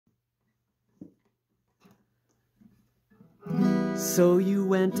So you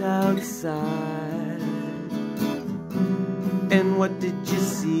went outside, and what did you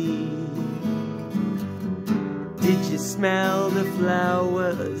see? Did you smell the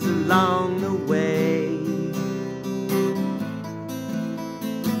flowers along the way?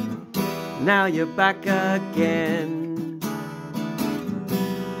 Now you're back again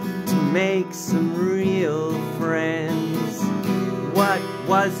to make some real friends. What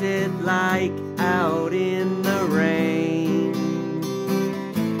was it like out in the rain?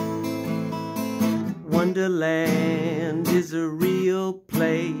 Wonderland is a real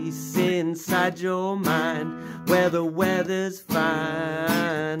place inside your mind, where the weather's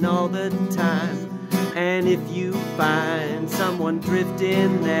fine all the time. And if you find someone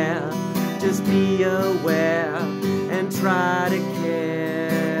drifting there, just be aware and try to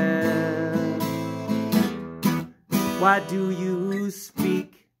care. Why do you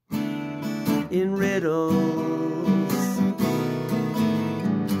speak in riddles?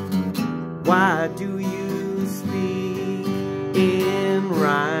 Why do you speak in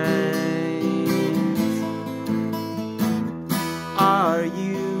rhymes? Are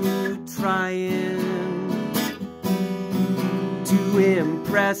you trying to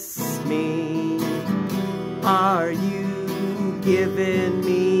impress me? Are you giving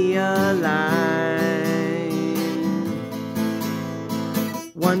me a line?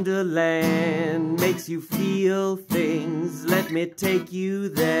 Wonderland makes you feel things. Let me take you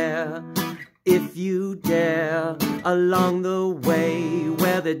there, if you dare, along the way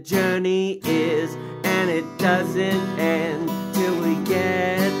where the journey is, and it doesn't end till we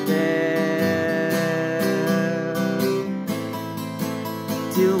get